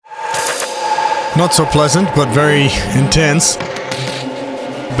Not so pleasant, but very intense.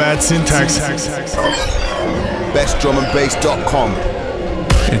 Bad syntax. BestDrumAndBass.com.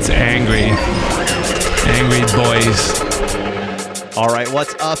 It's angry. Angry boys. All right,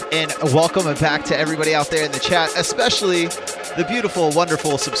 what's up, and welcome back to everybody out there in the chat, especially the beautiful,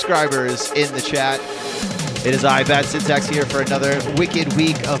 wonderful subscribers in the chat. It is I, Bad Syntax, here for another wicked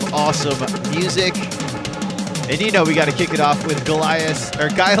week of awesome music. And you know we got to kick it off with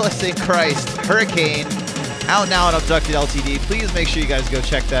Guileless in Christ, Hurricane, out now on Abducted LTD. Please make sure you guys go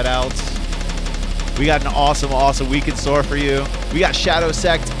check that out. We got an awesome week in store for you. We got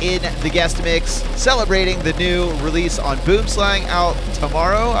Sect in the guest mix, celebrating the new release on Boomslang out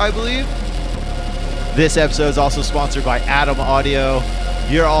tomorrow, I believe. This episode is also sponsored by Atom Audio.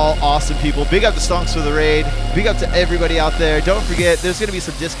 You're all awesome people. Big up to Stonks for the raid. Big up to everybody out there. Don't forget, there's going to be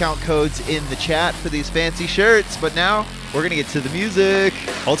some discount codes in the chat for these fancy shirts. But now, we're going to get to the music.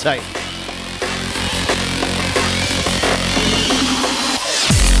 Hold tight.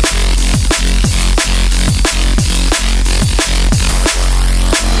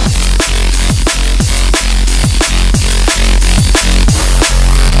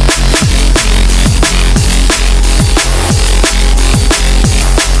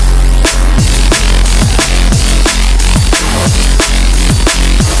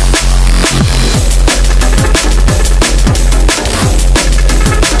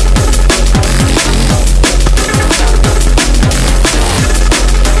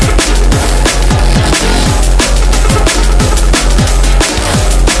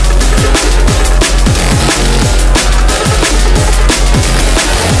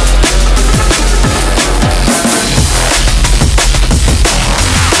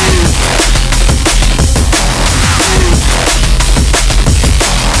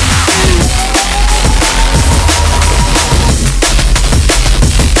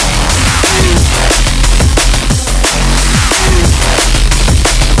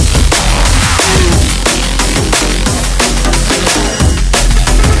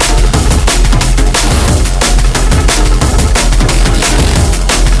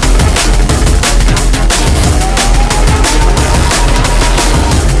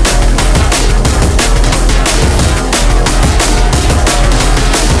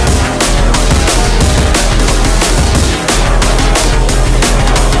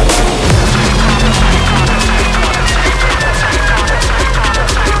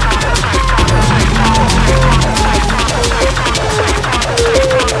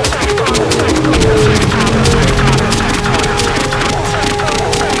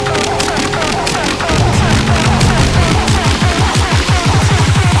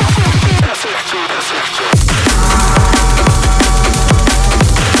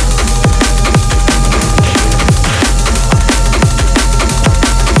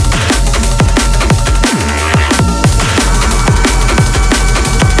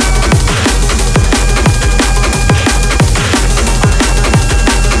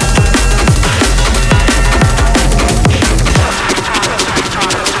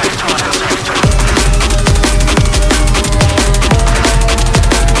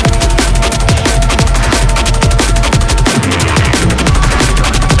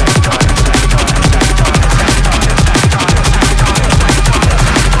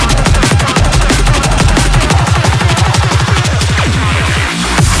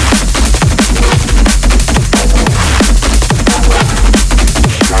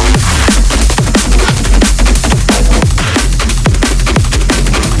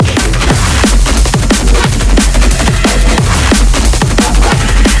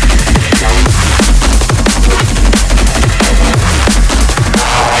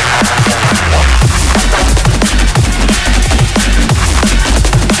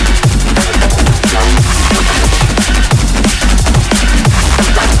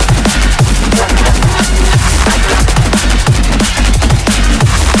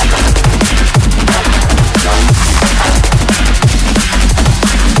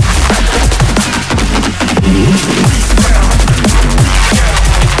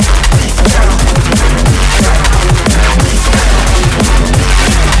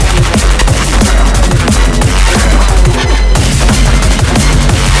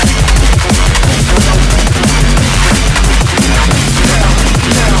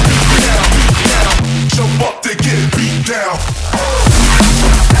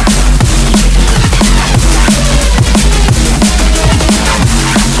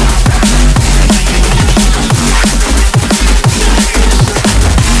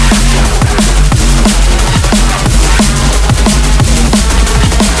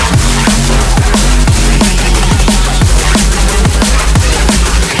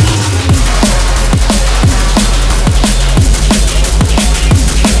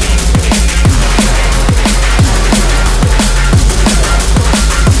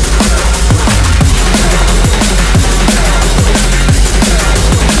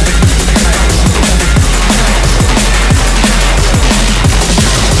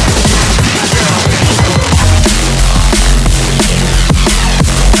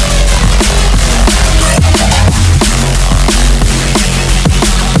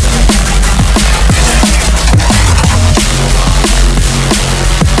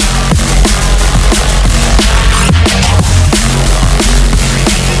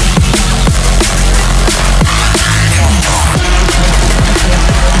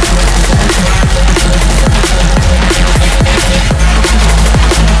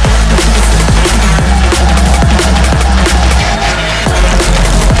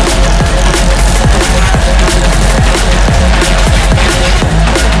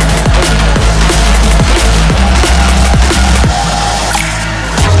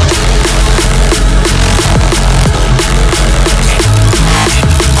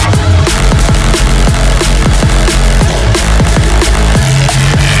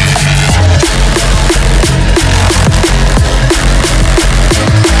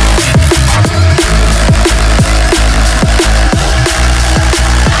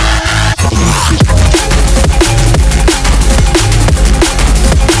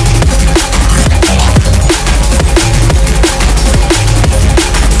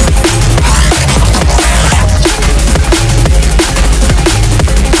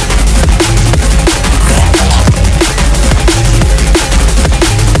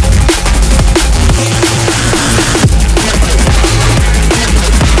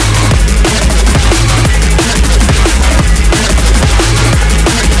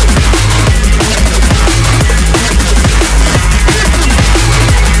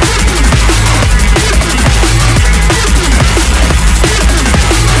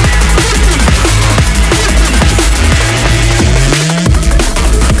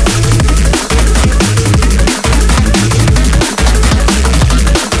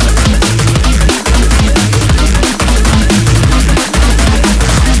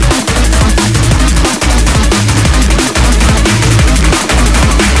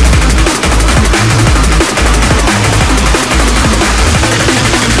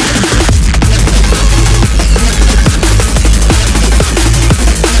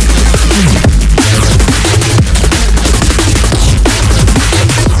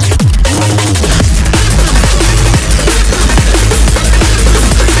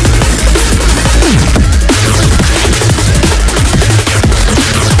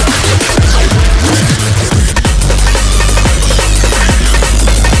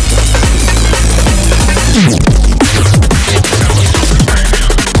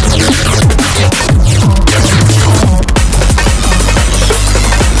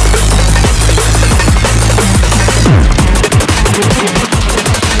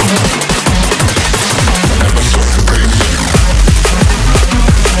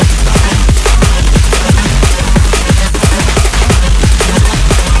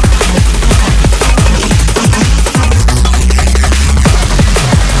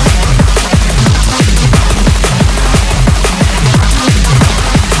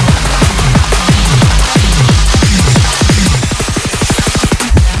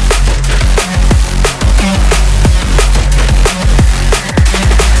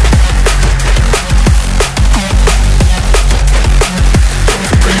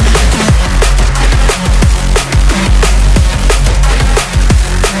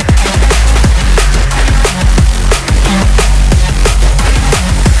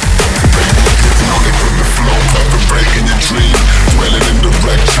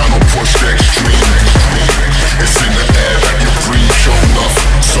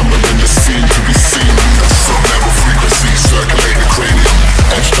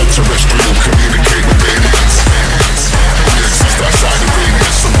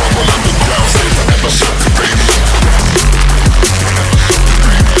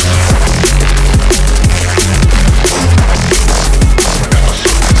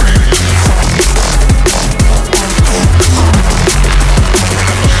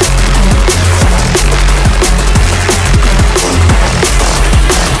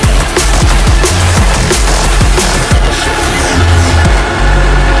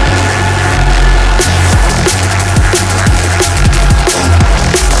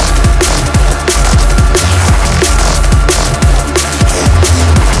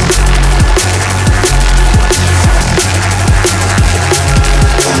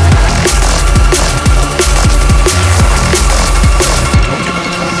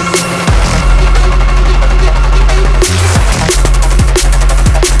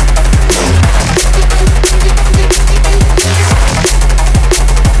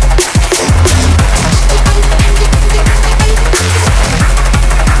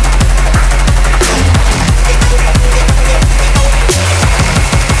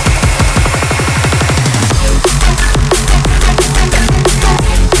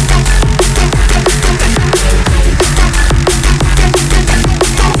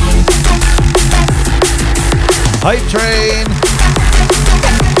 Hype train.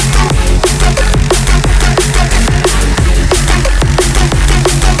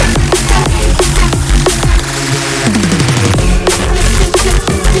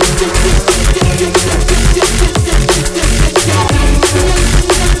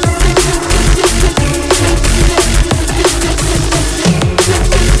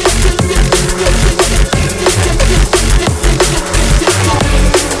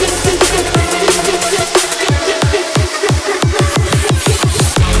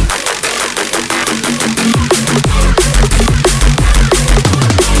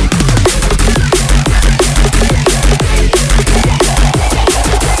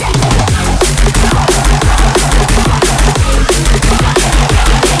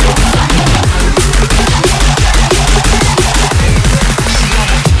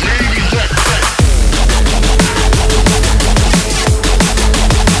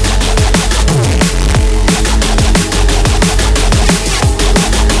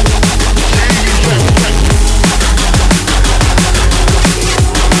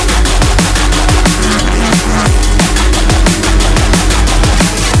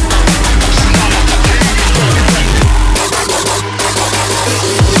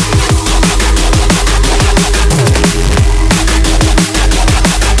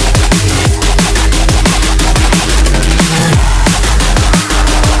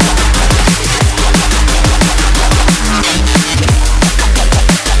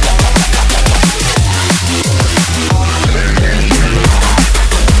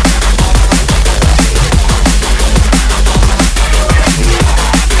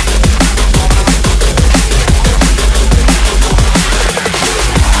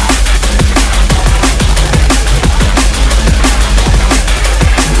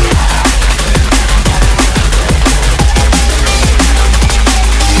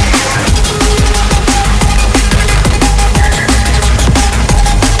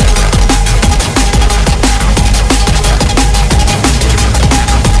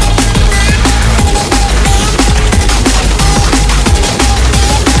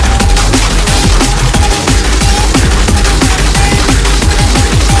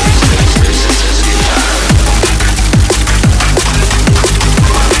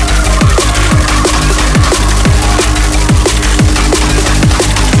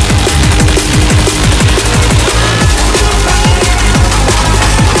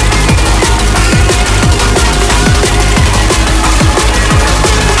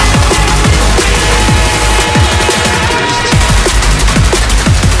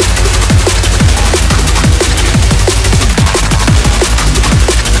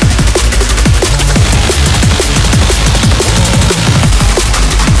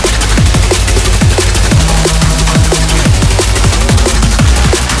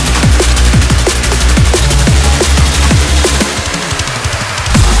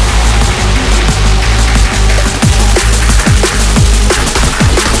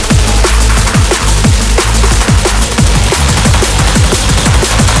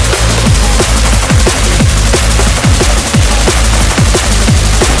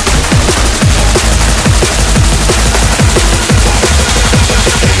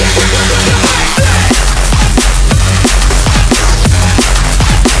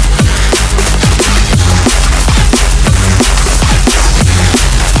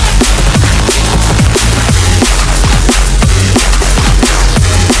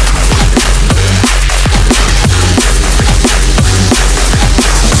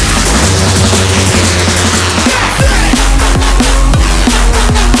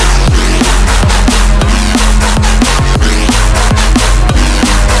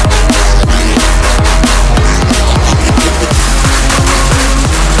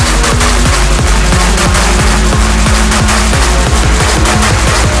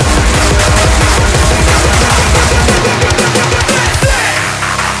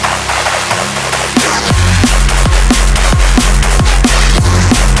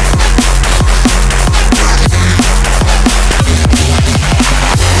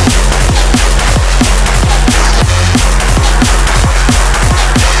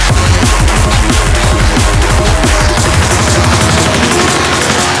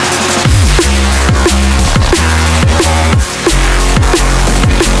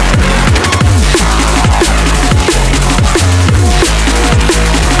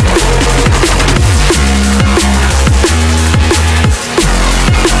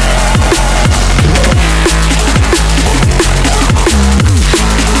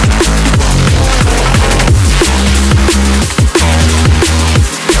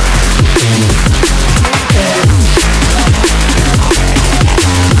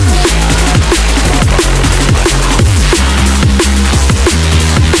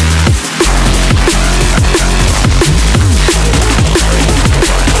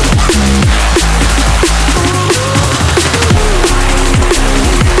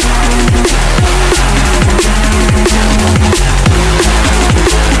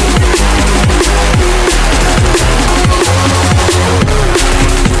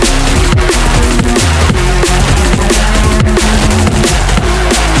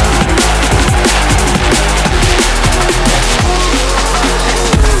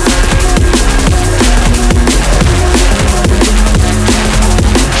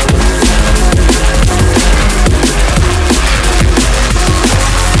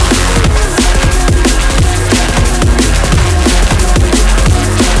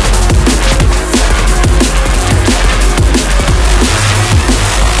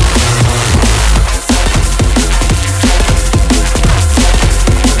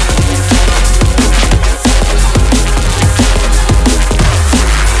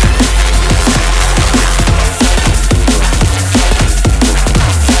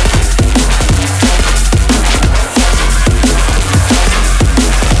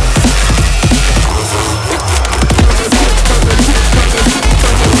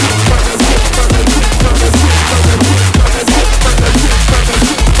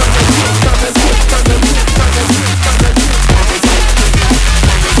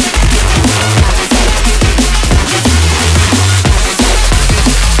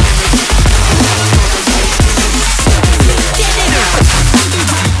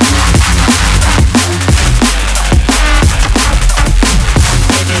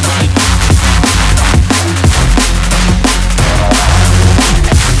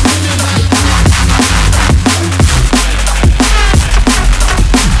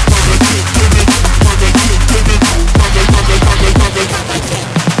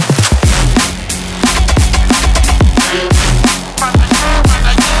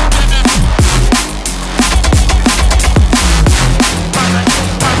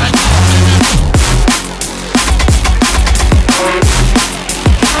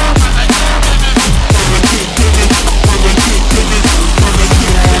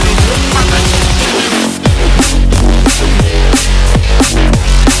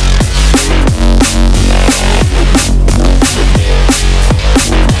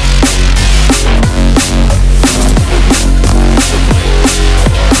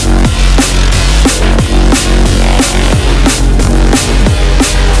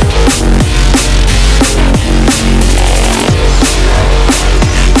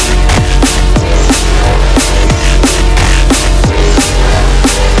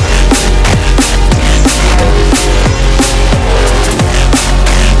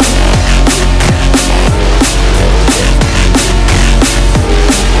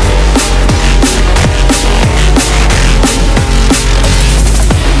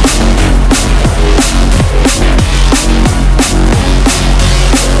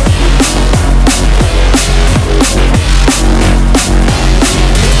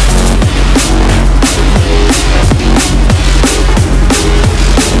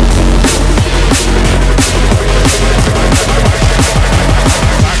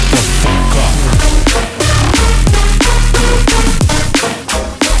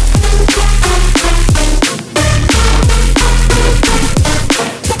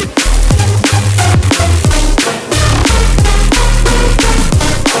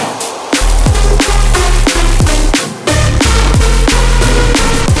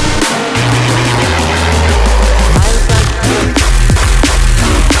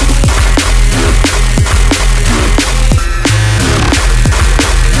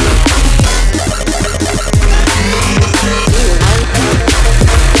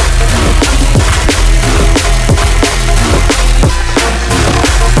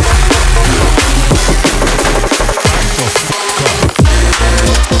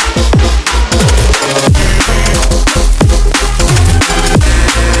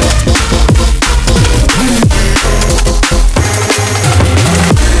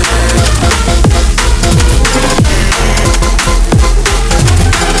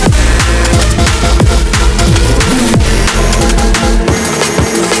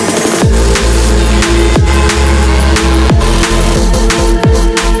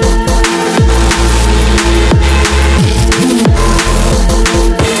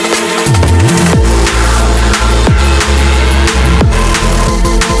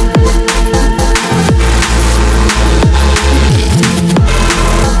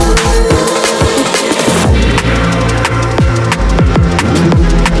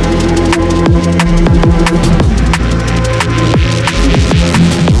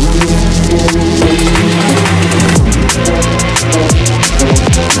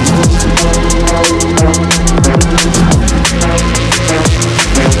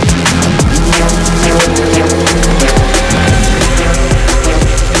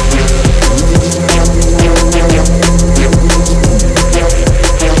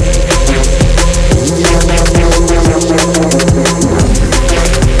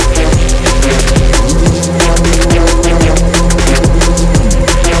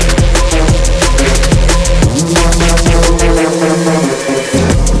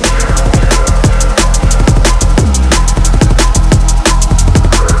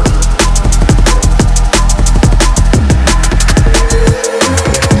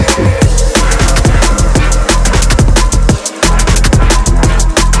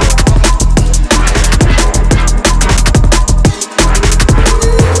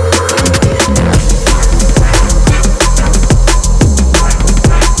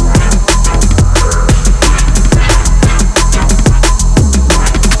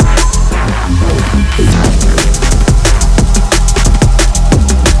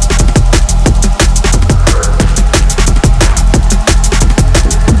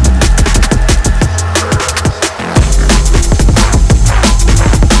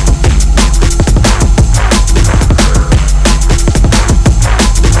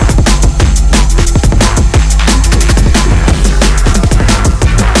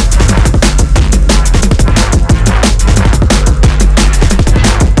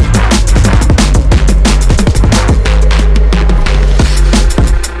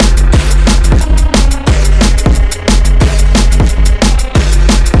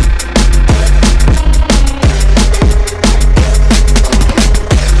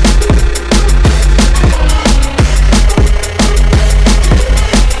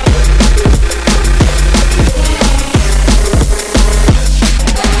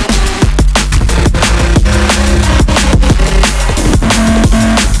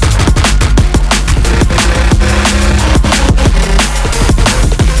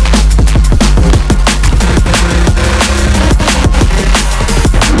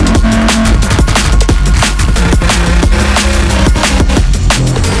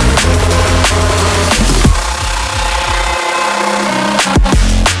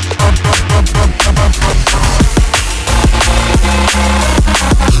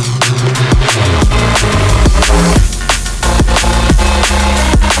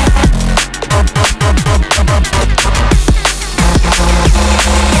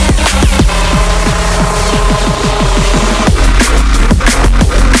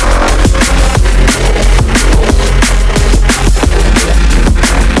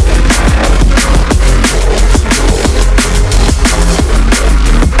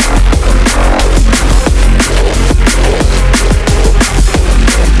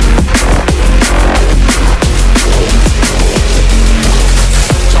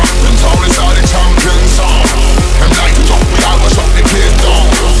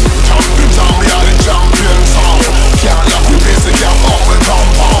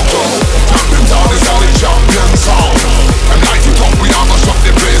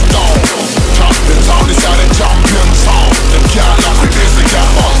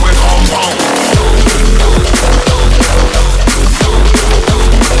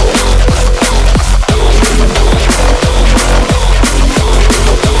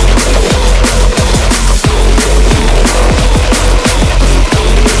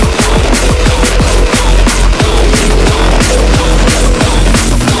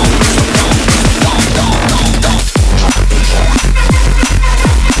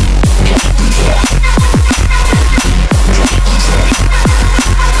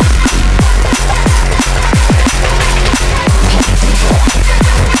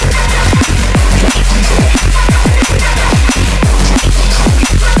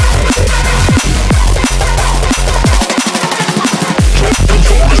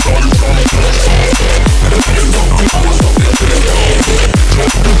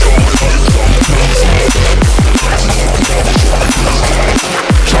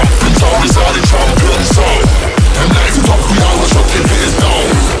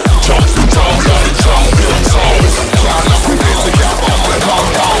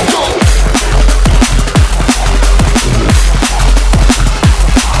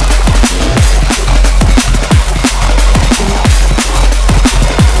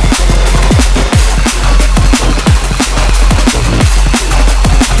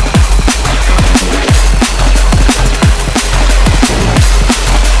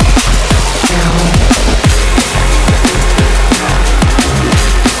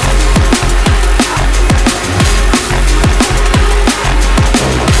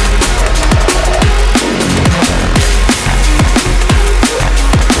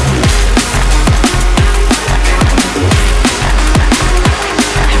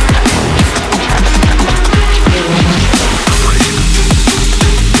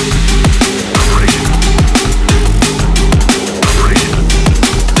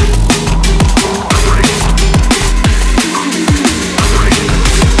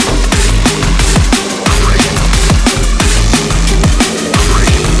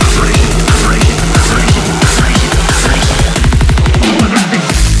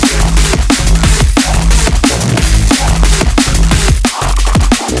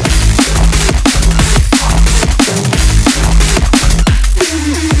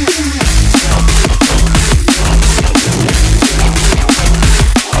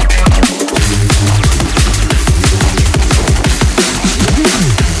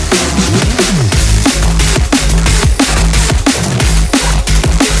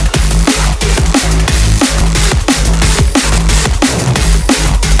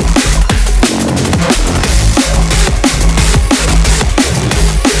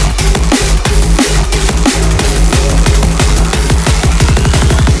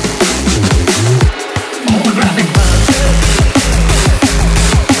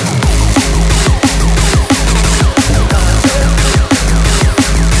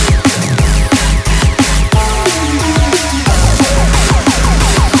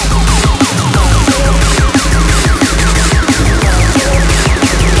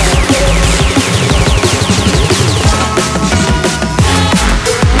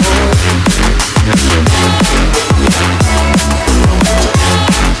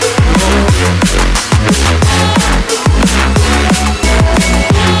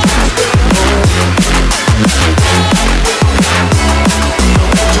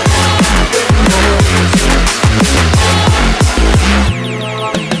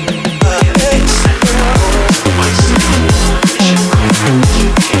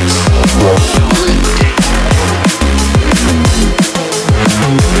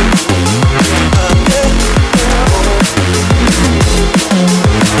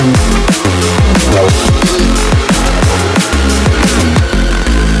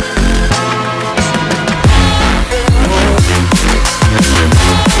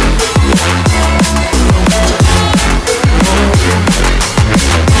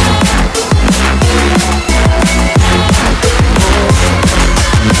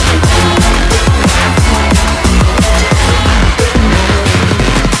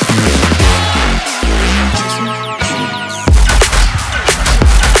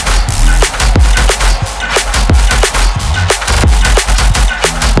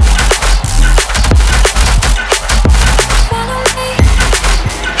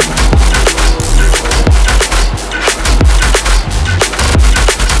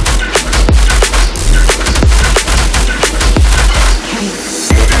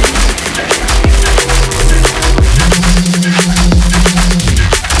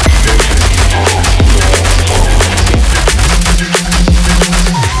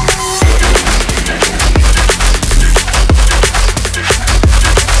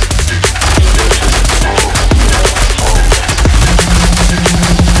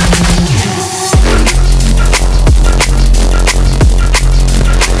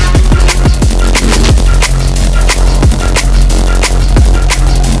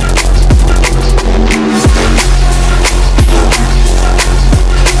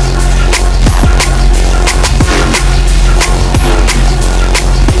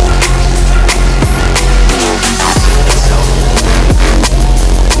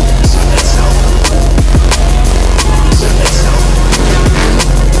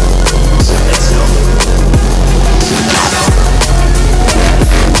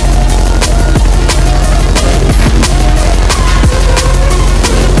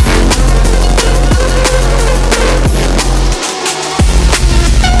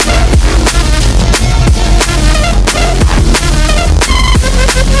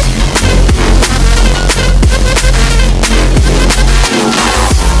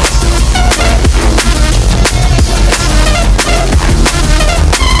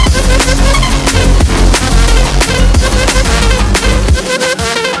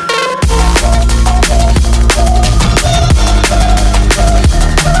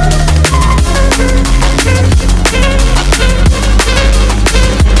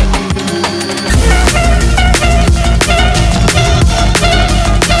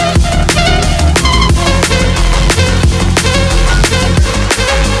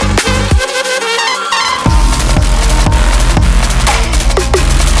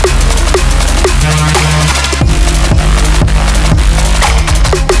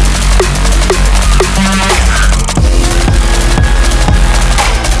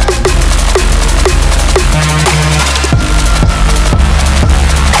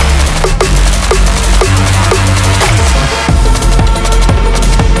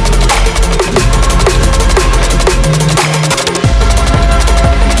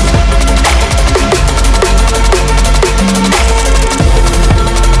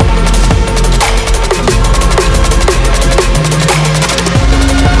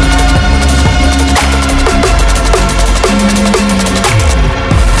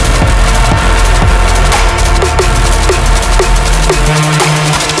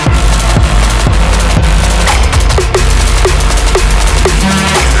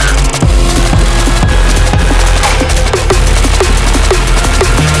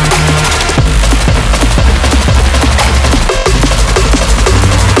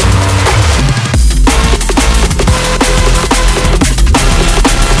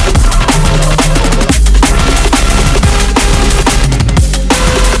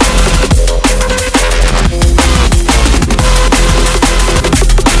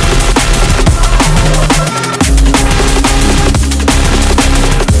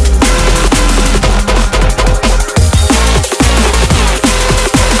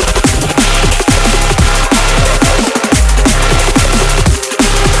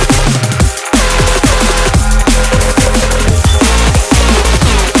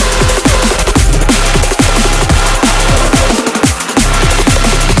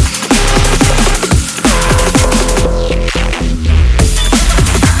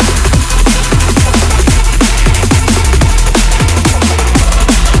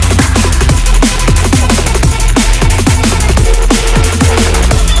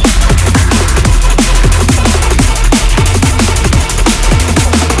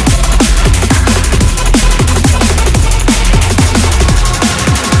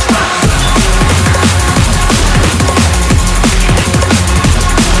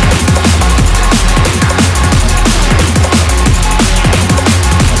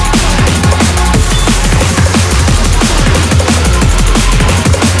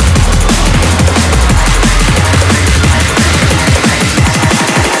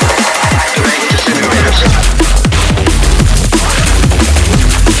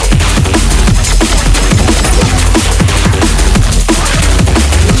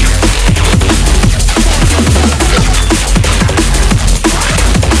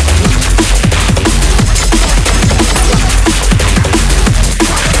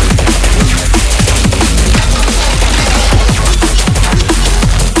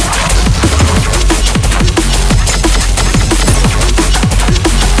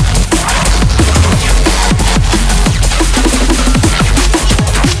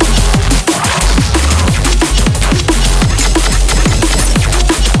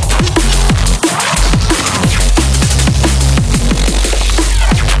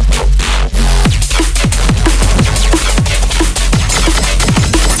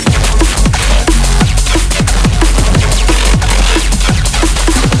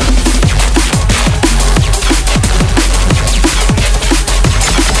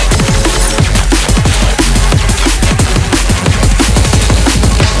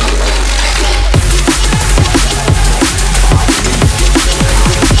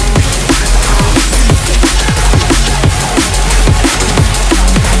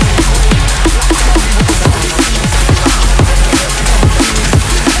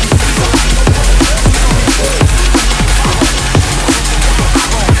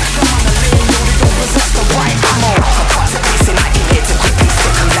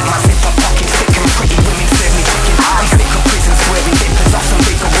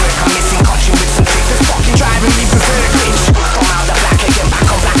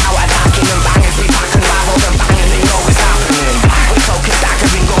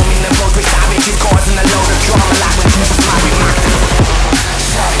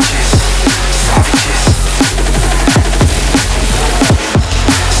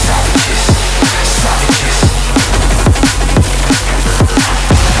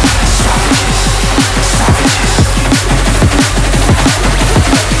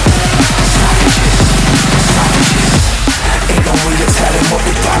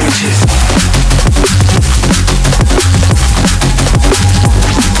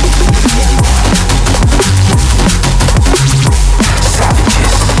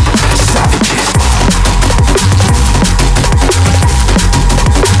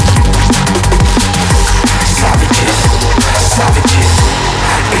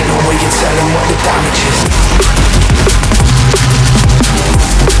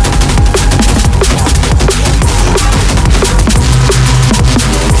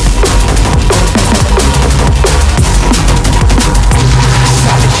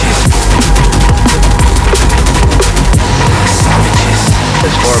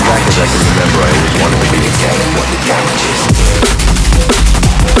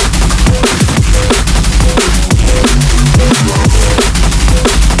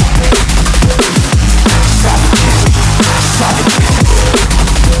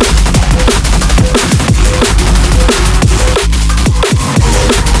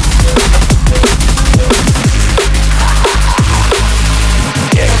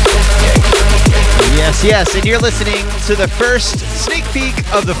 Yes, and you're listening to the first sneak peek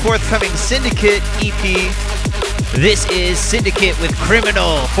of the forthcoming Syndicate EP. This is Syndicate with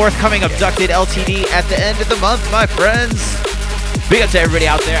Criminal, forthcoming Abducted LTD at the end of the month, my friends. Big up to everybody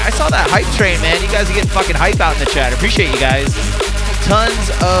out there. I saw that hype train, man. You guys are getting fucking hype out in the chat. Appreciate you guys.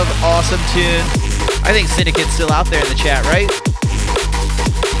 Tons of awesome tunes. I think Syndicate's still out there in the chat, right?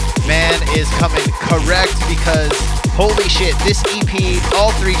 Man is coming correct because holy shit, this EP,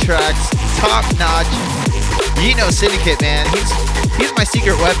 all 3 tracks, top notch. You know Syndicate, man. He's my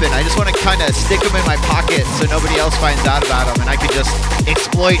secret weapon. I just want to kind of stick him in my pocket so nobody else finds out about him and I could just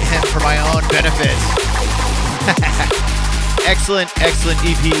exploit him for my own benefit. Excellent, excellent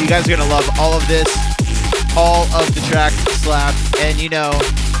EP. You guys are going to love all of this. All of the tracks slap. And you know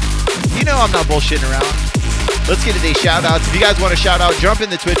I'm not bullshitting around. Let's get to these shout outs. If you guys want to shout out, jump in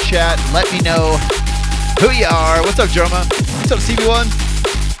the Twitch chat. Let me know who you are. What's up, Droma? What's up, CB1?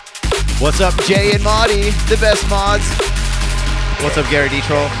 What's up, Jay and Maudie, the best mods? What's up, Gary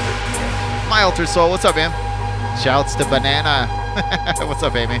D-Troll? My Alter Soul, what's up, man? Shouts to Banana. What's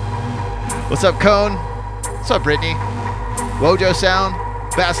up, Amy? What's up, Cone? What's up, Brittany? Wojo Sound,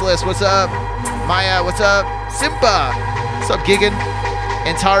 Basilisk, what's up? Maya, what's up? Simba, what's up, Gigan?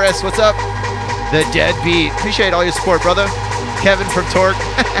 Antares, what's up? The Deadbeat, appreciate all your support, brother. Kevin from Torque.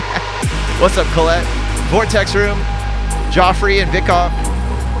 What's up, Colette? Vortex Room, Joffrey and Vikov.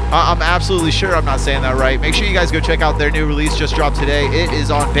 I'm absolutely sure I'm not saying that right. Make sure you guys go check out their new release, just dropped today. It is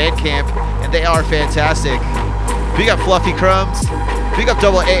on Bandcamp, and they are fantastic. Big up Fluffy Crumbs. Big up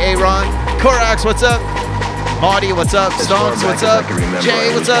Double AA Ron. Korax, what's up? Maudie, what's up? Stonks, what's up?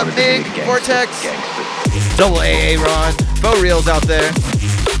 Jay, what's up? Big Vortex. Double AA Ron. Bo Reels out there.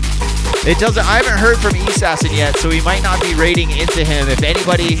 I haven't heard from Assassin yet, so we might not be raiding into him. If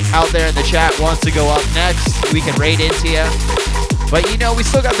anybody out there in the chat wants to go up next, we can raid into you. But you know, we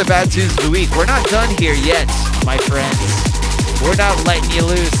still got the bad tunes of the week. We're not done here yet, my friends. We're not letting you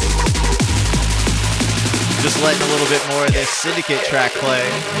loose. Just letting a little bit more of this Syndicate track play.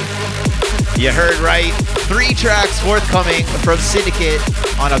 You heard right. 3 tracks forthcoming from Syndicate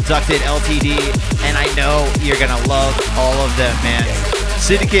on Abducted LTD. And I know you're going to love all of them, man.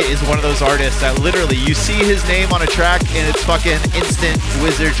 Syndicate is one of those artists that literally you see his name on a track and it's fucking instant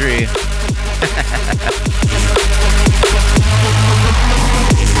wizardry.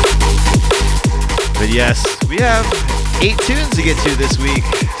 But yes, we have 8 tunes to get to this week.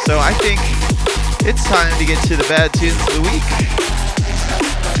 So I think it's time to get to the bad tunes of the week.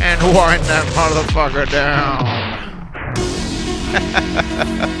 And wind that motherfucker down.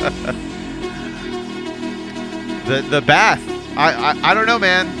 The bath. I don't know,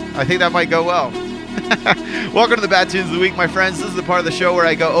 man. I think that might go well. Welcome to the Bad Tunes of the Week, my friends. This is the part of the show where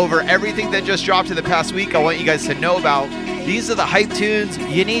I go over everything that just dropped in the past week. I want you guys to know about. These are the hype tunes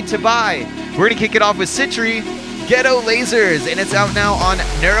you need to buy. We're going to kick it off with Citry, Ghetto Lasers, and it's out now on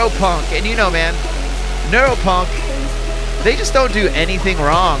Neuropunk. And you know, man, Neuropunk, they just don't do anything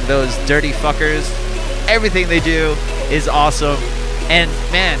wrong, those dirty fuckers. Everything they do is awesome. And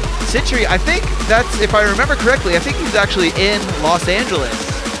man, Citry, I think that's, if I remember correctly, I think he's actually in Los Angeles.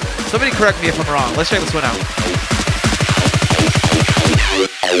 Somebody correct me if I'm wrong. Let's check this one out.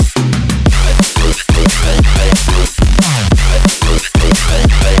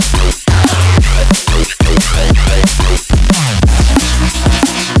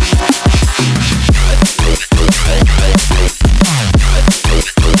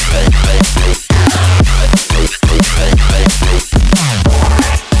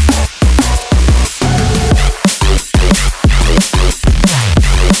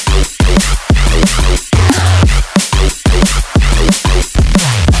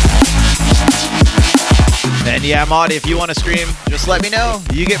 And yeah, Maudie, if you want to stream, just let me know.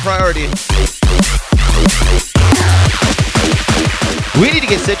 You get priority. We need to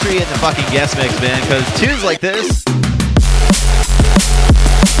get Citry in the fucking guest mix, man, because tunes like this,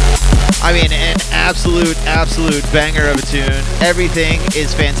 I mean, an absolute banger of a tune. Everything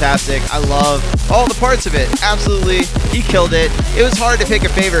is fantastic. I love all the parts of it. Absolutely, he killed it. It was hard to pick a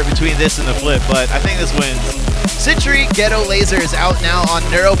favorite between this and the flip, but I think this wins. Citry Ghetto Laser is out now on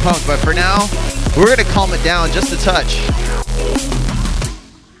Neuropunk, but for now, we're going to calm it down just a touch.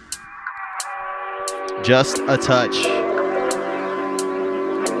 Just a touch.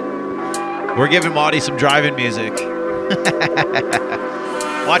 We're giving Maudie some driving music.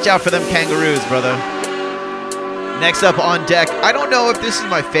 Watch out for them kangaroos, brother. Next up on deck, I don't know if this is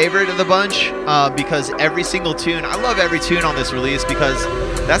my favorite of the bunch, because every single tune, I love every tune on this release because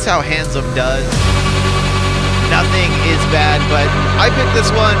that's how Handsome does. Nothing is bad, but I picked this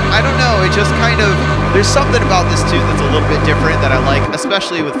one. I don't know. It just kind of, there's something about this tune that's a little bit different that I like,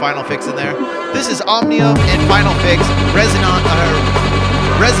 especially with Final Fix in there. This is Omnium and Final Fix Resonance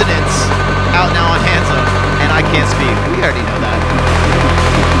out now on Handsome, and I Can't Speak. We already know that.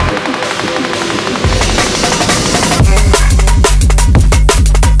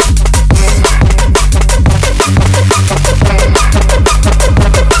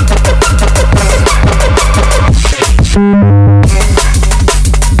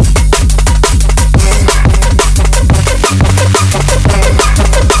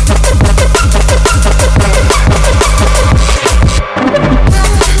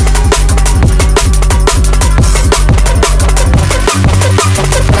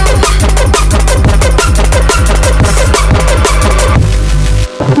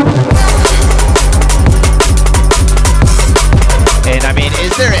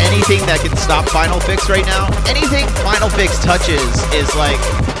 That can stop Final Fix right now. Anything Final Fix touches is like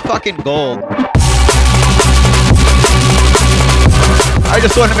fucking gold. I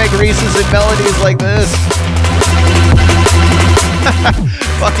just want to make Reese's and melodies like this.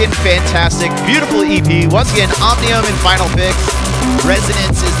 Fucking fantastic. Beautiful EP. Once again, Omnium and Final Fix.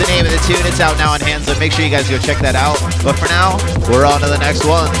 Resonance is the name of the tune. It's out now on Hansa. Make sure you guys go check that out. But for now, we're on to the next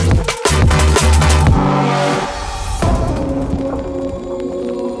one.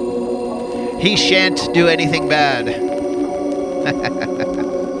 He shan't do anything bad.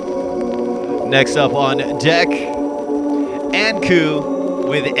 Next up on deck, Anku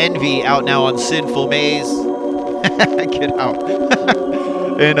with Envy out now on Sinful Maze. Get out.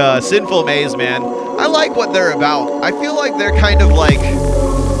 And Sinful Maze, man. I like what they're about. I feel like they're kind of like,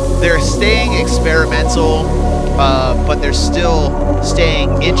 they're staying experimental, but they're still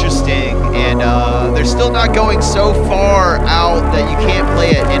staying interesting, and they're still not going so far out that you can't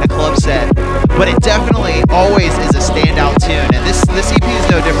play it in a club set. But it definitely always is a standout tune, and this EP is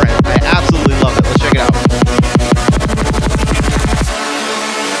no different. I absolutely love it. Let's check it out.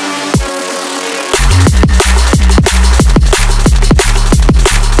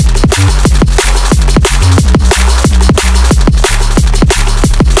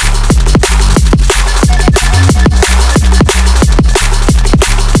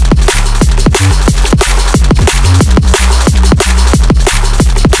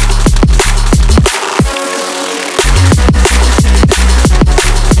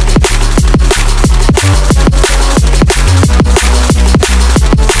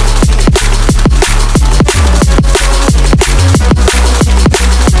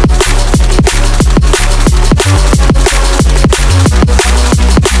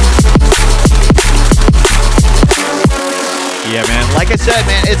 Like I said,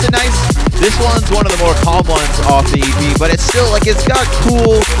 man, it's a nice, this one's one of the more calm ones off the EP, but it's still like, it's got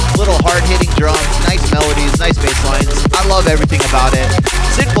cool little hard-hitting drums, nice melodies, nice bass lines. I love everything about it.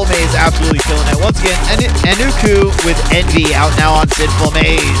 Sinful Maze absolutely killing it. Once again, Anuku with Envy out now on Sinful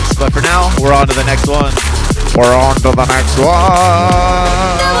Maze. But for now, we're on to the next one. We're on to the next one.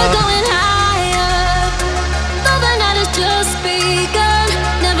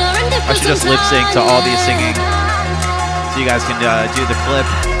 I should just lip sync to all these singing, so you guys can do the clip.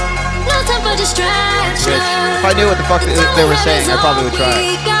 Which, if I knew what the fuck they were saying, I probably would try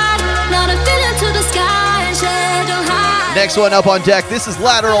it. Next one up on deck, this is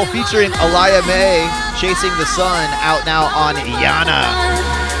Lateral featuring Aliyah May, Chasing the Sun, out now on Yana.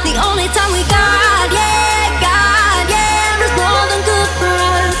 The only time we got, is more than good for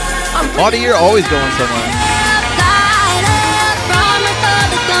us. Audie, you're always going somewhere.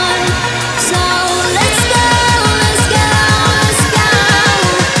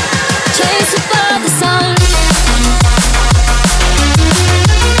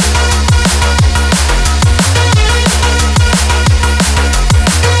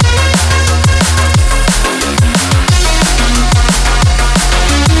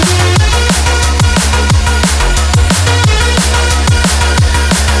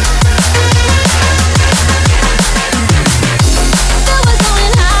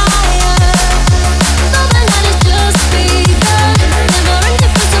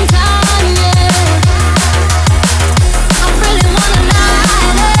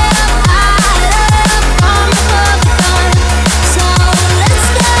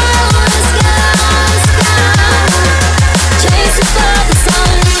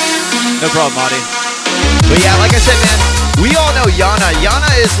 Problem, Audie. But yeah, like I said, man, we all know Yana.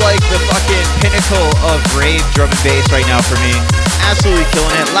 Yana is like the fucking pinnacle of rave drum and bass right now for me. Absolutely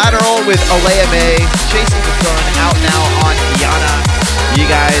killing it. Lateral with Aliyah May, Chasing the Sun, out now on Yana. You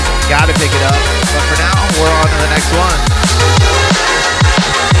guys gotta pick it up. But for now, we're on to the next one.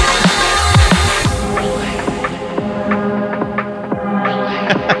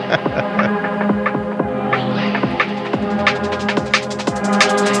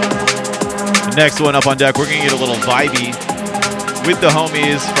 Next one up on deck, we're gonna get a little vibey with the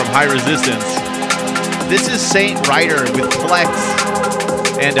homies from High Resistance. This is Saint Ryder with Flex.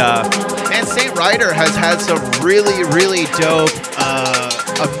 And man, Saint Ryder has had some really, really dope,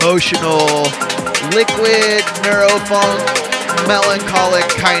 emotional, liquid, neurofunk, melancholic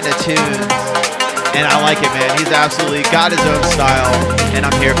kind of tunes. And I like it, man. He's absolutely got his own style, and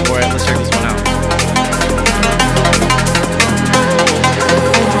I'm here for it. Let's check this one out.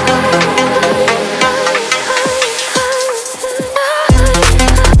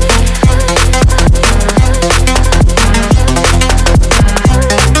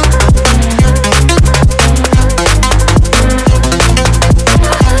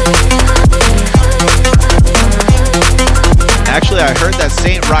 Actually, I heard that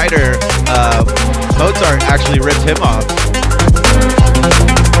Saint Ryder, Mozart actually ripped him off.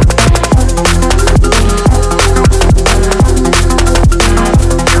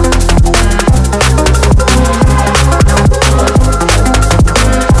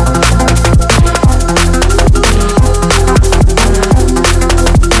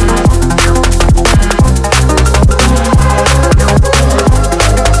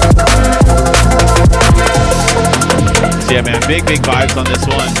 Yeah, man, big vibes on this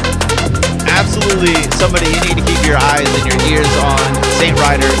one. Absolutely somebody you need to keep your eyes and your ears on. Saint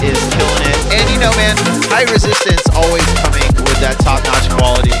Ryder is killing it. And you know, man, High Resistance always coming with that top-notch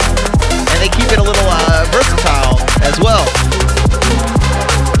quality. And they keep it a little versatile as well.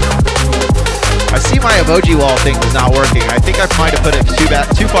 I see my emoji wall thing was not working. I think I might have put it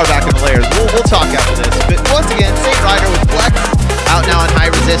too far back in the layers. We'll talk after this. But once again, Saint Ryder with Flex out now on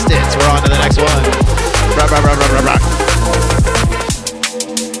High Resistance. We're on to the next one. Rah, rah, rah, rah, rah, rah.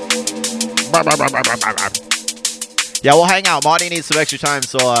 Yeah, we'll hang out. Monty needs some extra time,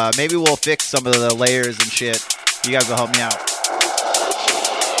 so maybe we'll fix some of the layers and shit. You guys will help me out.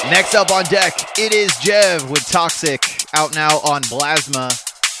 Next up on deck, it is Jev with Toxic out now on Plasma.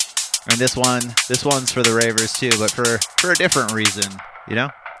 And this one's for the ravers too, but for a different reason, you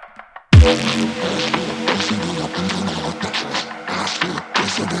know?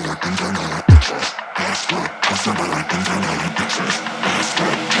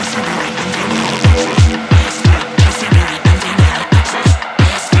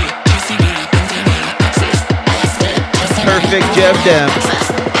 Perfect Jeff Dem.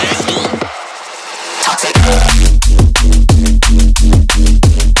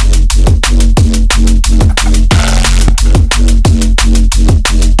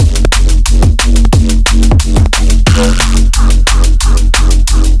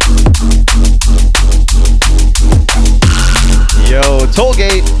 Yo,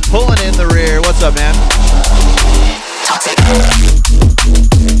 Tollgate pulling in the rear. What's up, man? Toxic.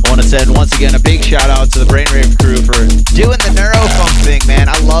 I want to send once again a big shout out to the Brainwave crew for doing the neurofunk thing, man.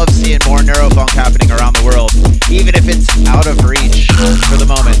 I love seeing more neurofunk happening around the world, even if it's out of reach for the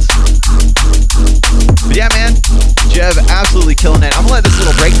moment. But yeah, man, Jev absolutely killing it. I'm gonna let this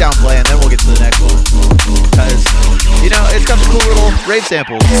little breakdown play and then we'll get to the next one, because you know it's got some cool little rave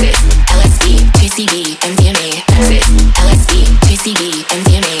samples. LSD, TCB, MDMA. LSD, TCB,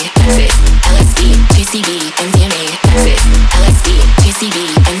 MDMA. LSD, TCB, MDMA. LSD,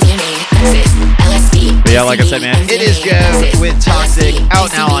 TCB, MDMA. LSD. But yeah, like I said, man, it is Jev with Toxic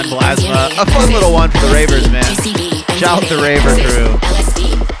out now on Plasma. A fun little one for the ravers, man. Shout out the raver crew.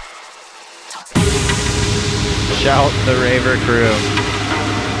 Shout the raver crew.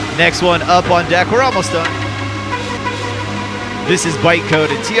 Next one up on deck. We're almost done. This is Bytecode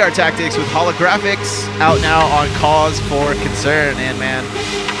and TR Tactics with Holographics out now on Cause for Concern. And man,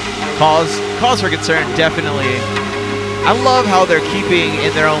 Cause for Concern, definitely. I love how they're keeping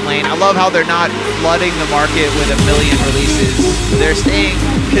in their own lane. I love how they're not flooding the market with a million releases. They're staying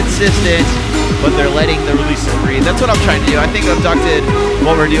consistent, but they're letting the releases breathe. That's what I'm trying to do. I think Abducted,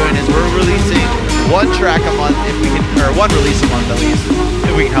 what we're doing is we're releasing one track a month if we can, or one release a month at least,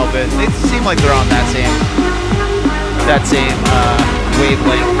 if we can help it. They seem like they're on that same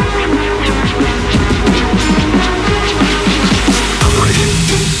wavelength.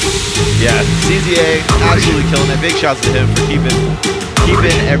 Yeah, CZA absolutely killing it. Big shouts to him for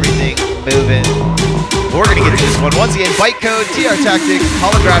keeping everything moving. We're gonna get to this one once again. Bytecode, TR Tactics,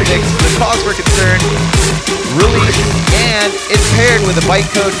 Holographics, the Cause for Concern release, and it's paired with a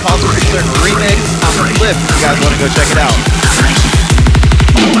Bytecode Cause for Concern remix on the flip. If you guys want to go check it out.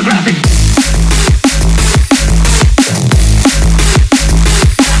 Holographics.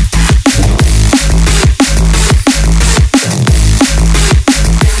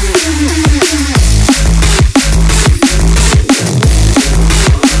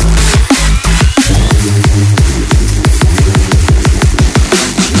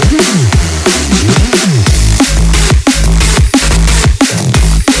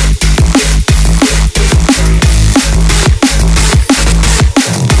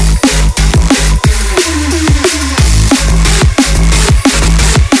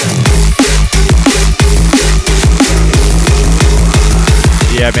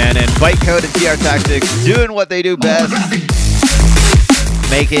 TR Tactics doing what they do best,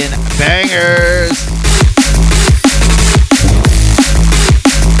 making bangers.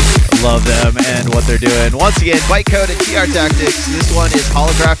 Love them and what they're doing. Once again, Bytecode and TR Tactics. This one is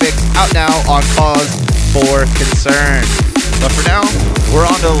Holographic, out now on Cause for Concern. But for now, we're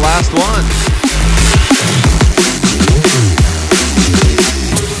on to the last one.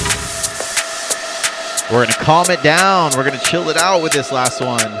 We're going to calm it down. We're going to chill it out with this last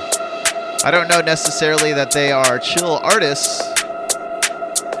one. I don't know necessarily that they are chill artists,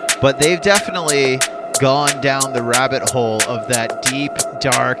 but they've definitely gone down the rabbit hole of that deep,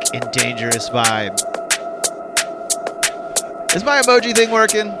 dark, and dangerous vibe. Is my emoji thing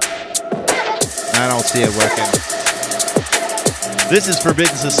working? I don't see it working. This is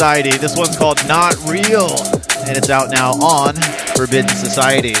Forbidden Society. This one's called Not Real, and it's out now on Forbidden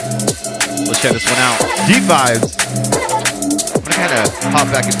Society. Let's check this one out. Deep vibes. I'm gonna kind of hop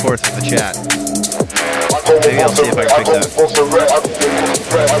back and forth in the chat. Maybe I'll see if I can pick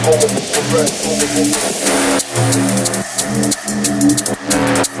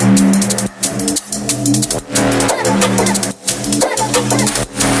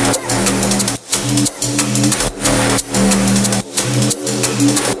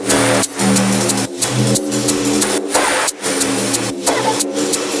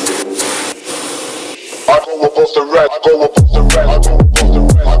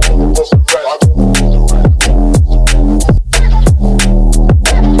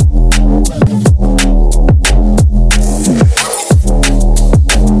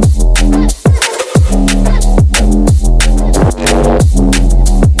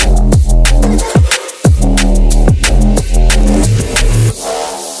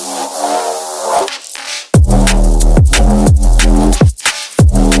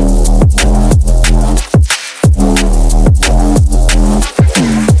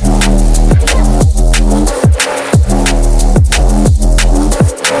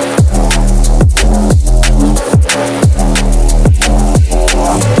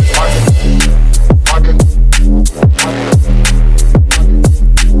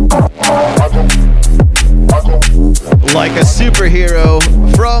Like a superhero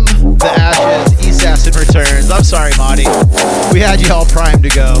from the ashes, Assassin returns. I'm sorry, Monty. We had you all primed to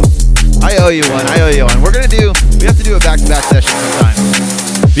go. I owe you one. We have to do a back-to-back session sometime.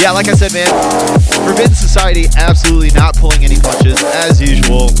 But yeah, like I said, man, Forbidden Society absolutely not pulling any punches, as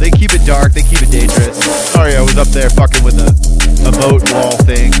usual. They keep it dark, they keep it dangerous. Sorry, I was up there fucking with the emote wall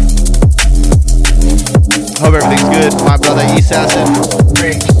thing. Hope everything's good, my brother Assassin.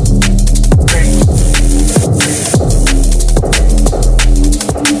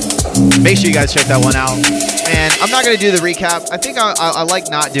 Make sure you guys check that one out. And I'm not going to do the recap. I think I like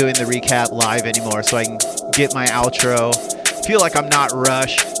not doing the recap live anymore so I can get my outro. Feel like I'm not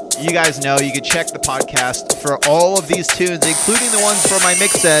rushed. You guys know you can check the podcast for all of these tunes, including the ones for my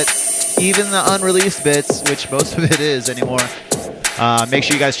mix set, even the unreleased bits, which most of it is anymore. Make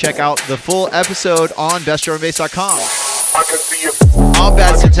sure you guys check out the full episode on bestdrumandbass.com. I'm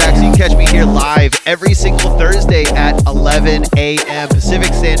Bad Syntax. You can catch me here live every single Thursday at 11 a.m.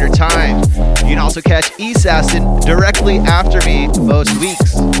 Pacific Standard Time. You can also catch Assassin directly after me most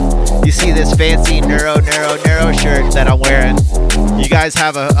weeks. You see this fancy Neuro shirt that I'm wearing. You guys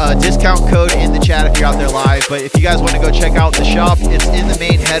have a discount code in the chat if you're out there live. But if you guys want to go check out the shop, it's in the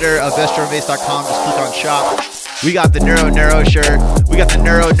main header of bestdrumandbass.com. Just click on shop. We got the Neuro shirt. We got the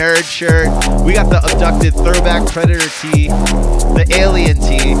Neuro Nerd shirt. We got the Abducted Throwback Predator tee. The Alien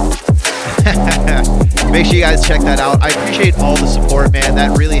tee. Make sure you guys check that out. I appreciate all the support, man.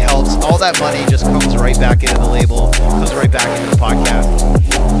 That really helps. All that money just comes right back into the label. Comes right back into the podcast.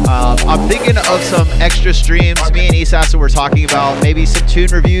 I'm thinking of some extra streams. Me and Assassin were talking about maybe some tune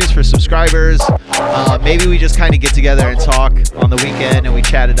reviews for subscribers. Maybe we just kind of get together and talk on the weekend and we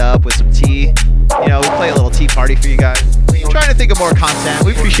chat it up with some tea. You know, we play a little tea party for you guys. I'm trying to think of more content.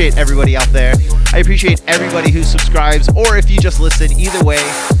 We appreciate everybody out there. I appreciate everybody who subscribes, or if you just listen. Either way,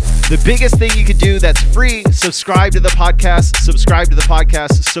 the biggest thing you could do that's free, subscribe to the podcast, subscribe to the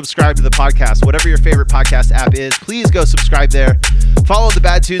podcast, subscribe to the podcast. Whatever your favorite podcast app is, please go subscribe there. Follow the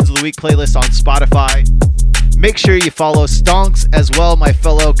Bad Tunes of the Week playlist on Spotify. Make sure you follow Stonks as well, my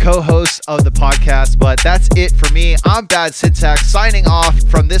fellow co-hosts of the podcast. But that's it for me. I'm Bad Syntax, signing off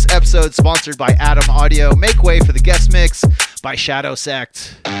from this episode sponsored by Atom Audio. Make way for the guest mix by Shadow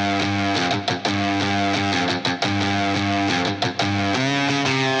Sect.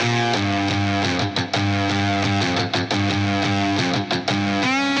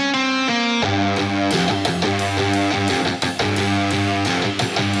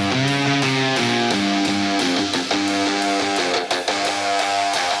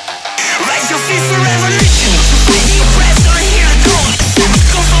 Raise your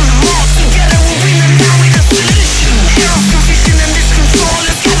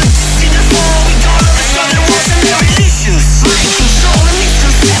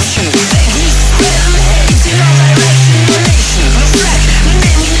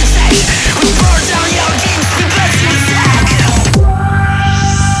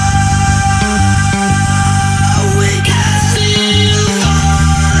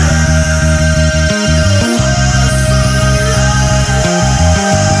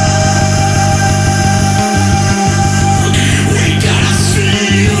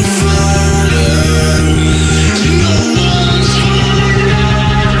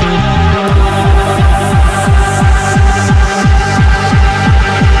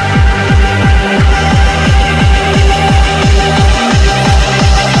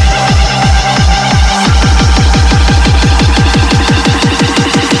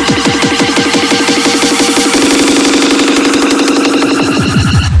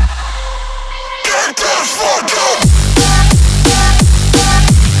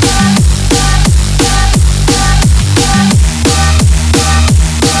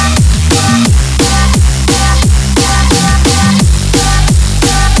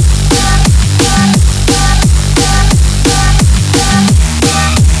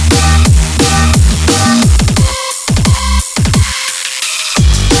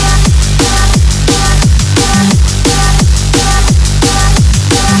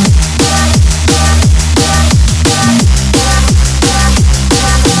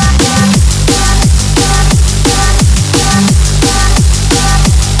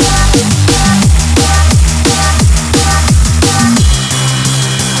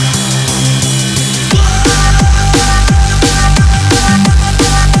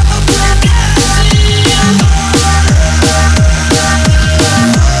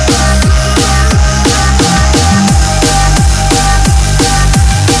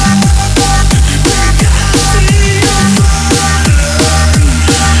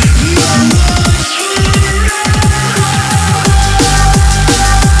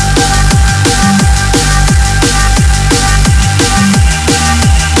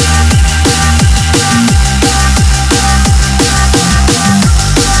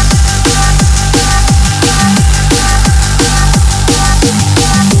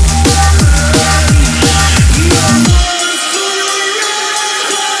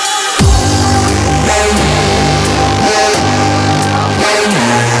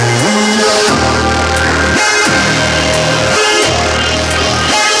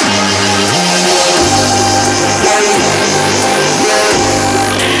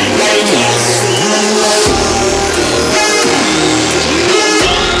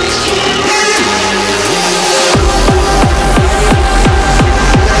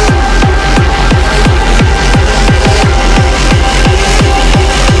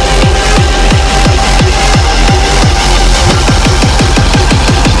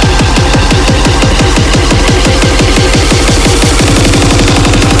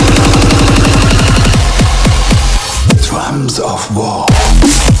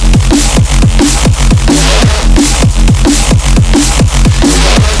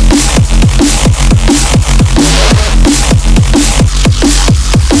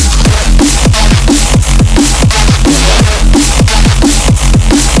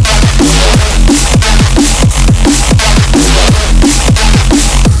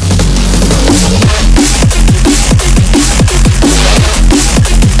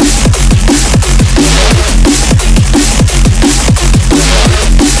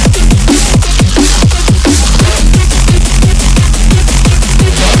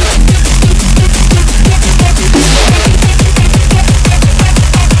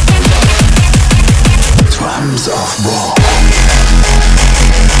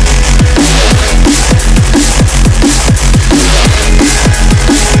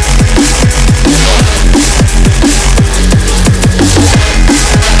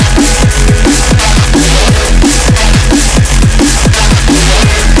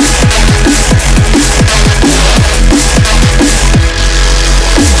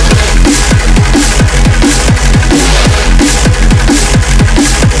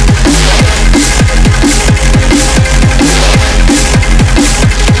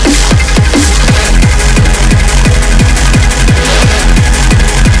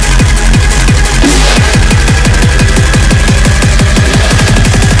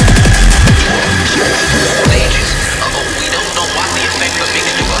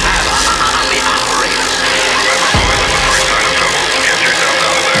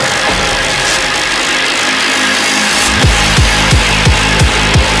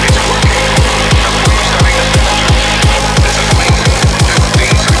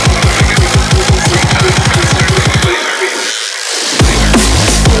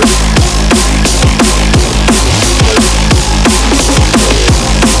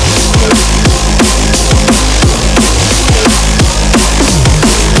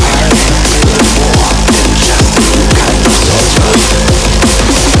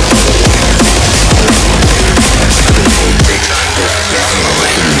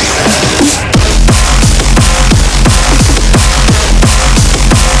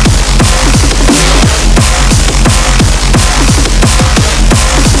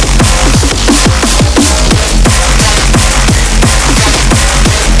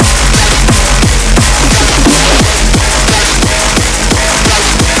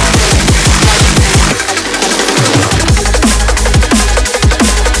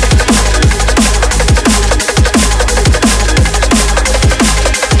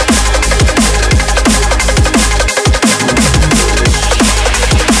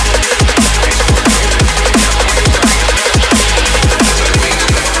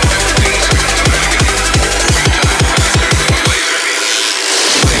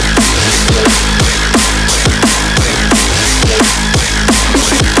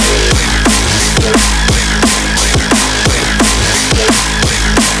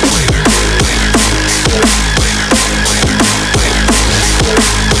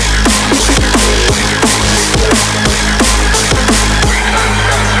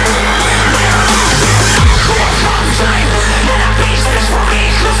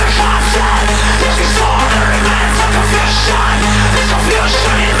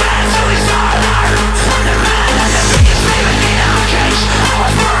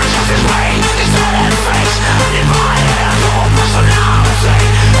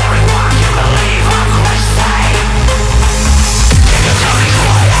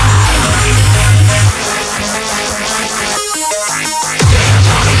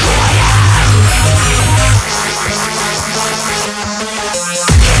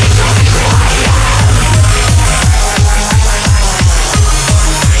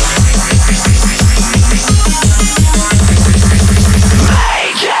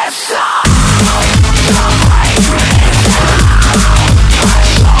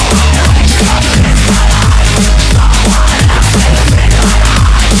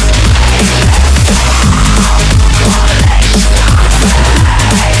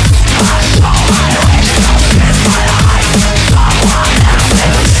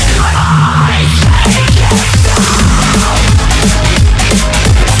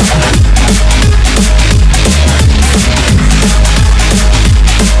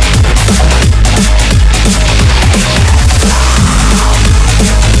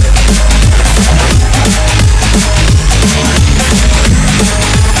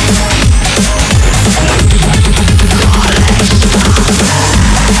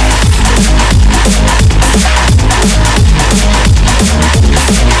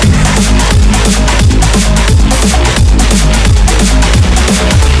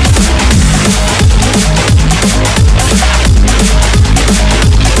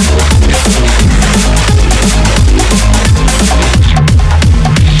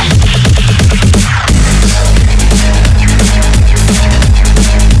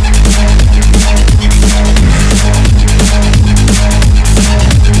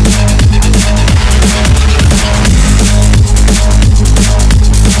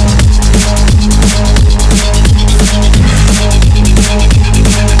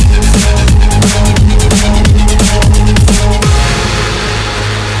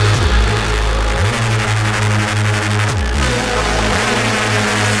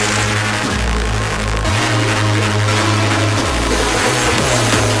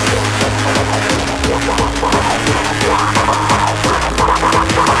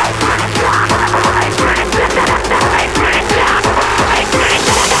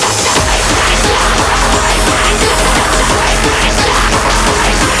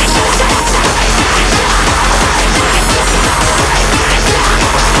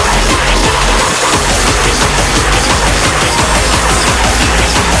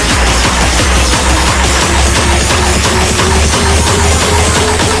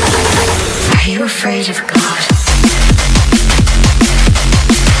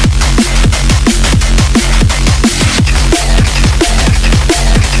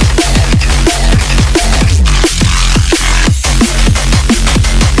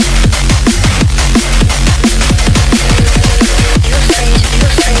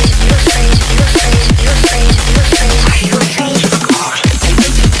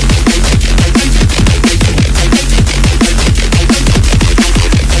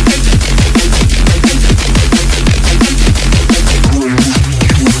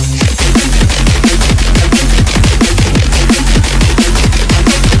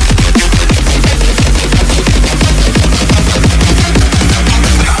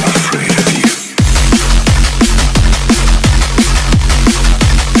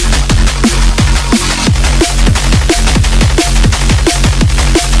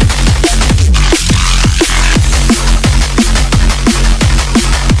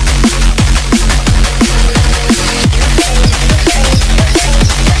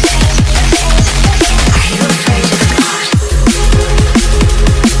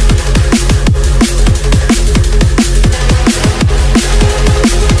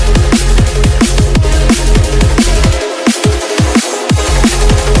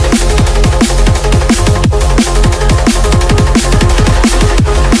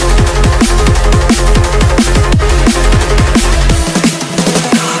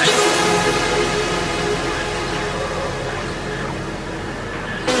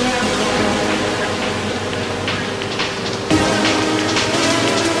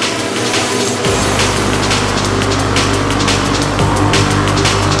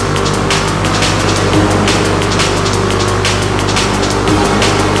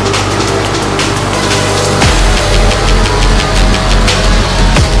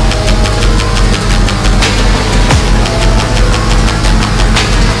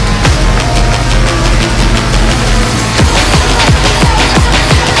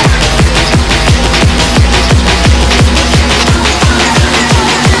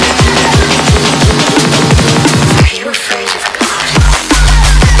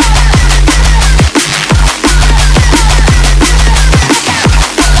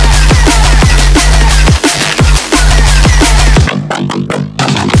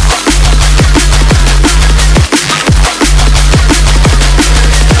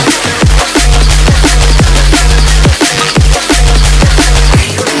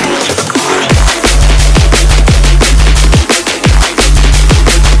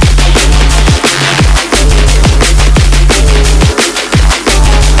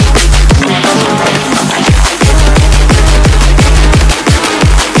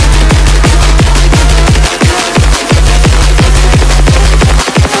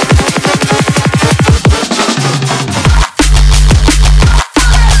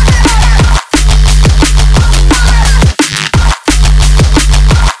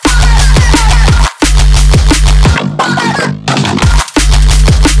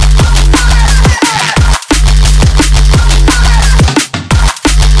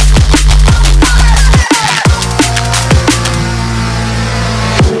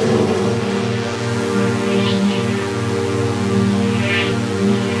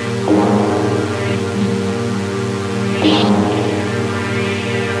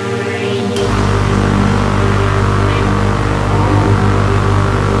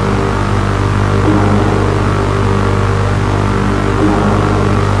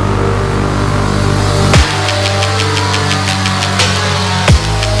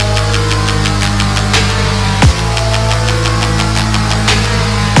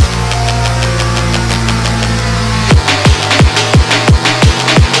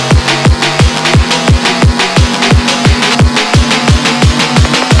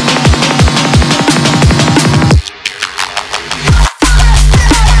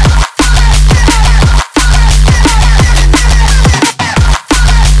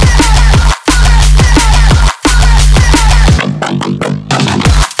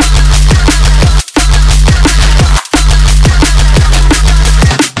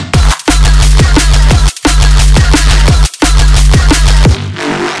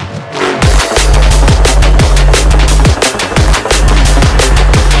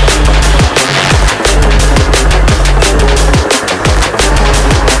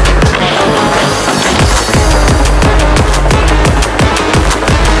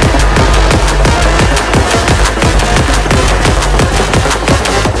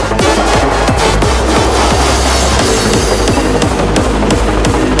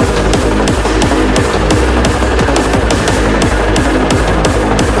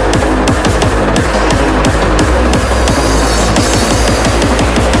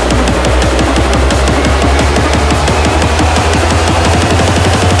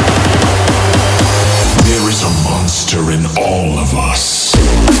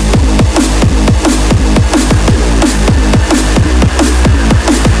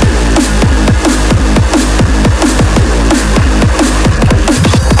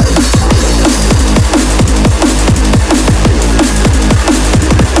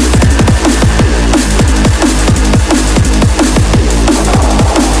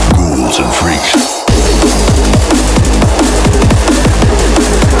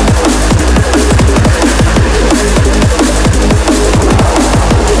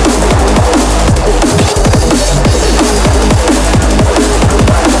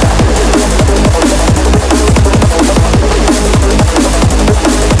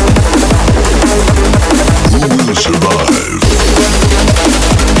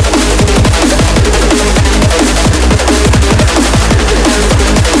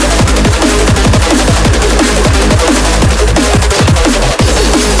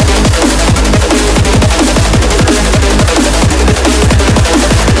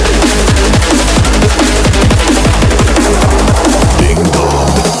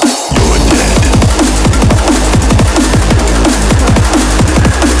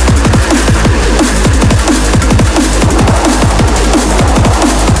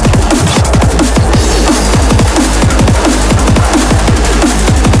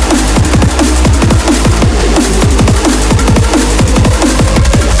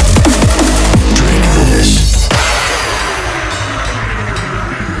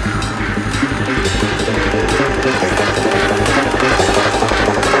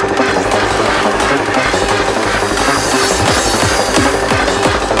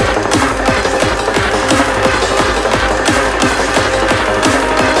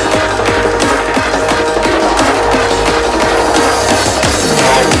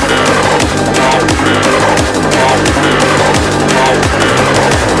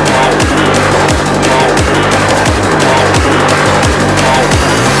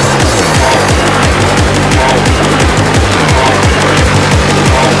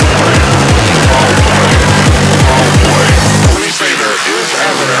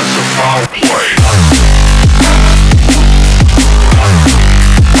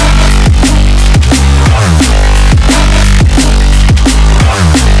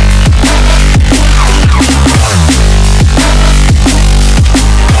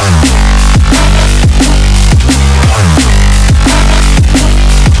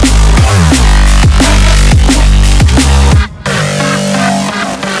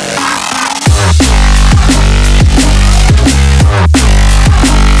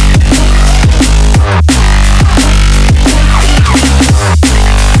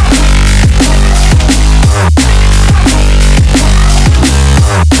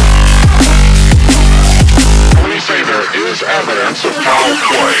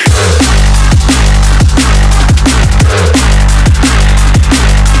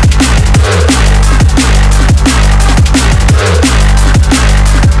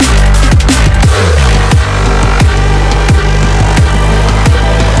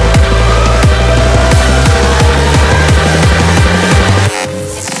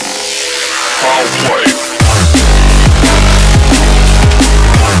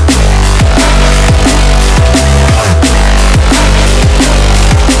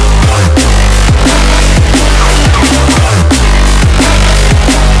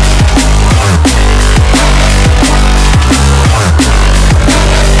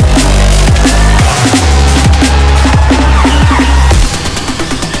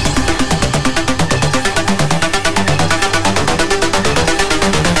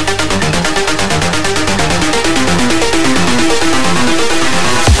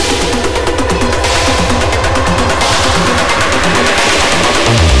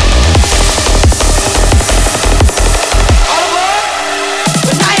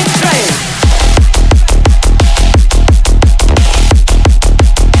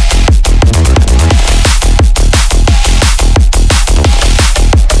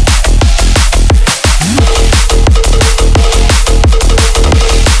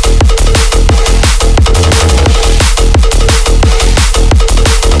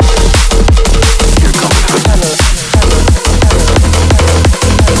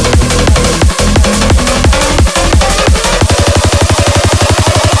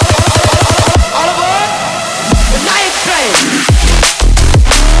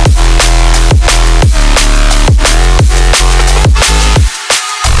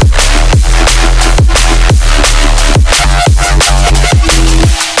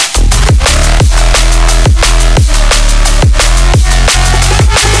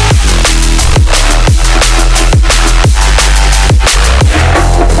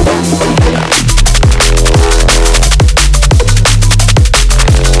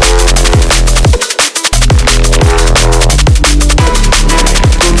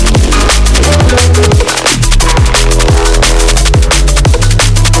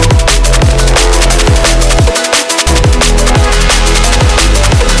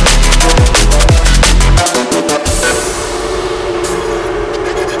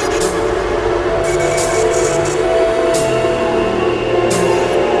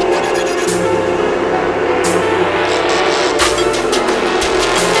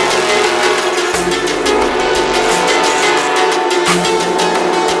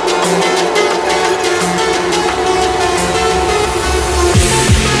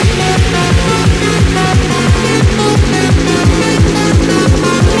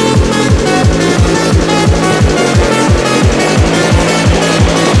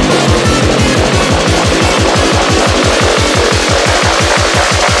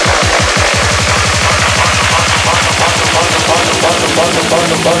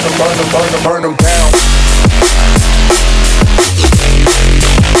burn them down.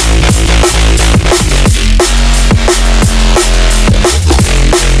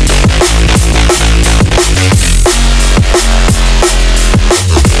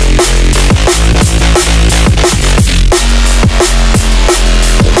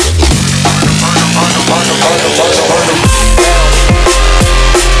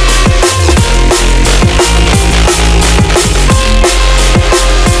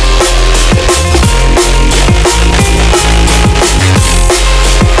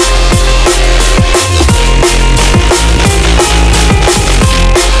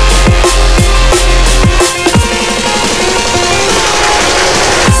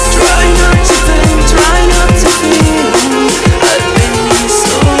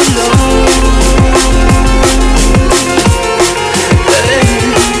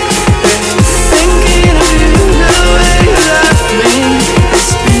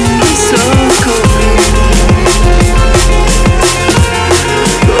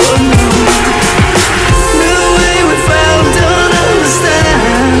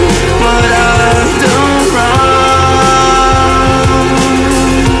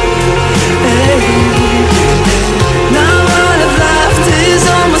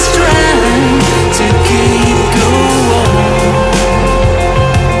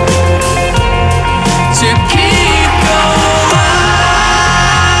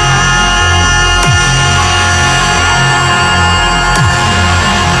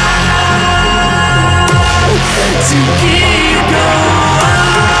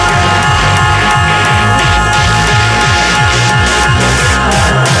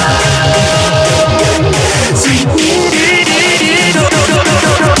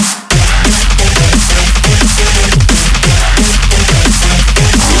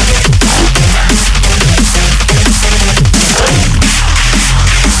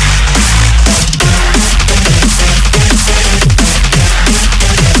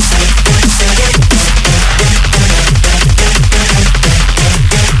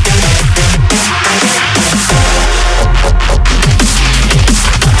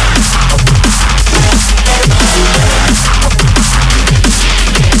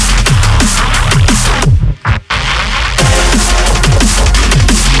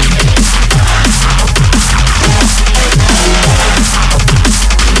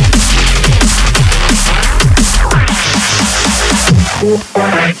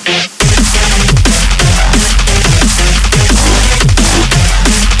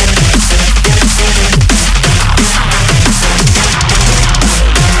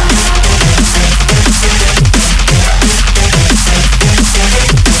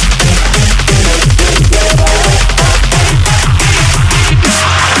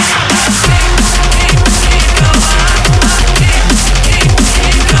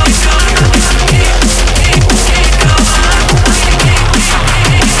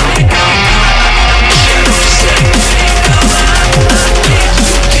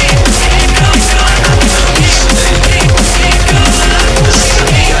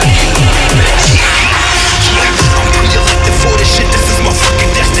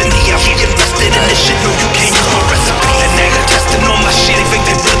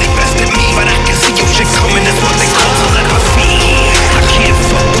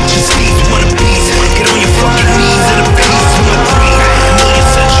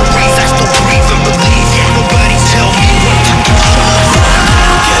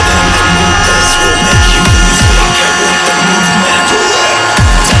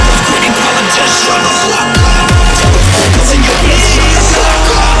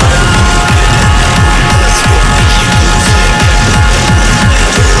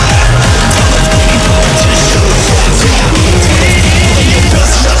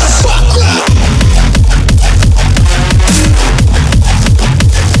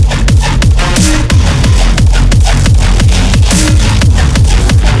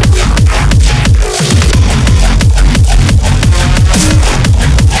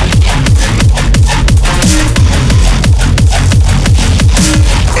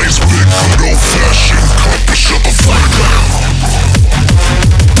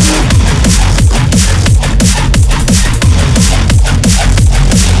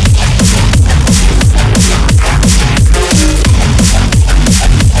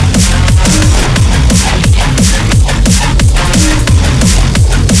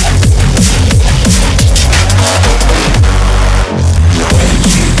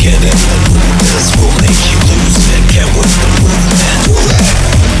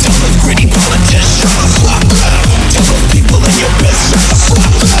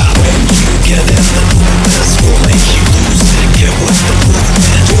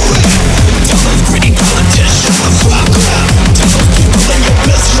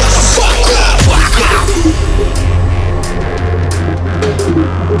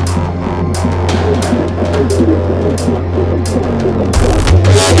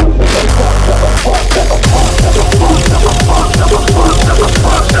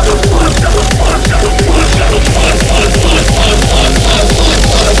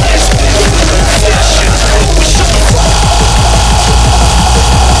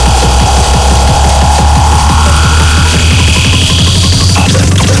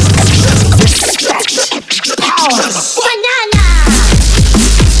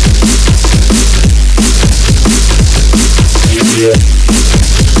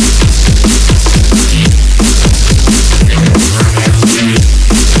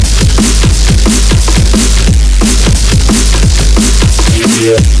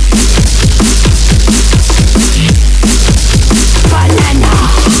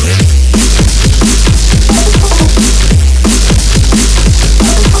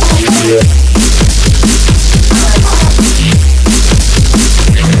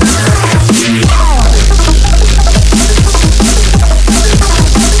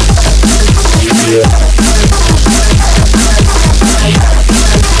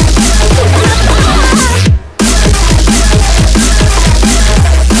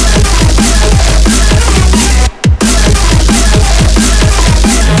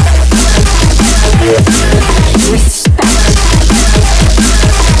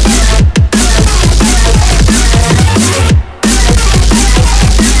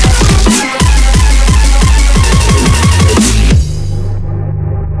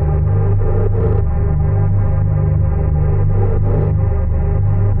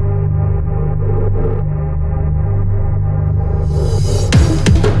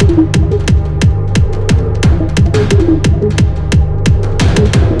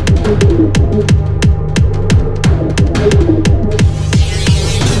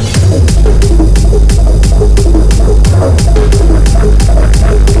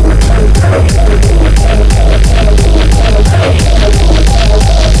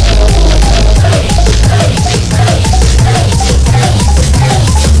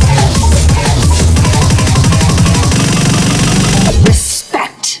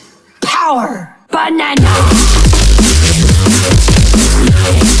 Power banana.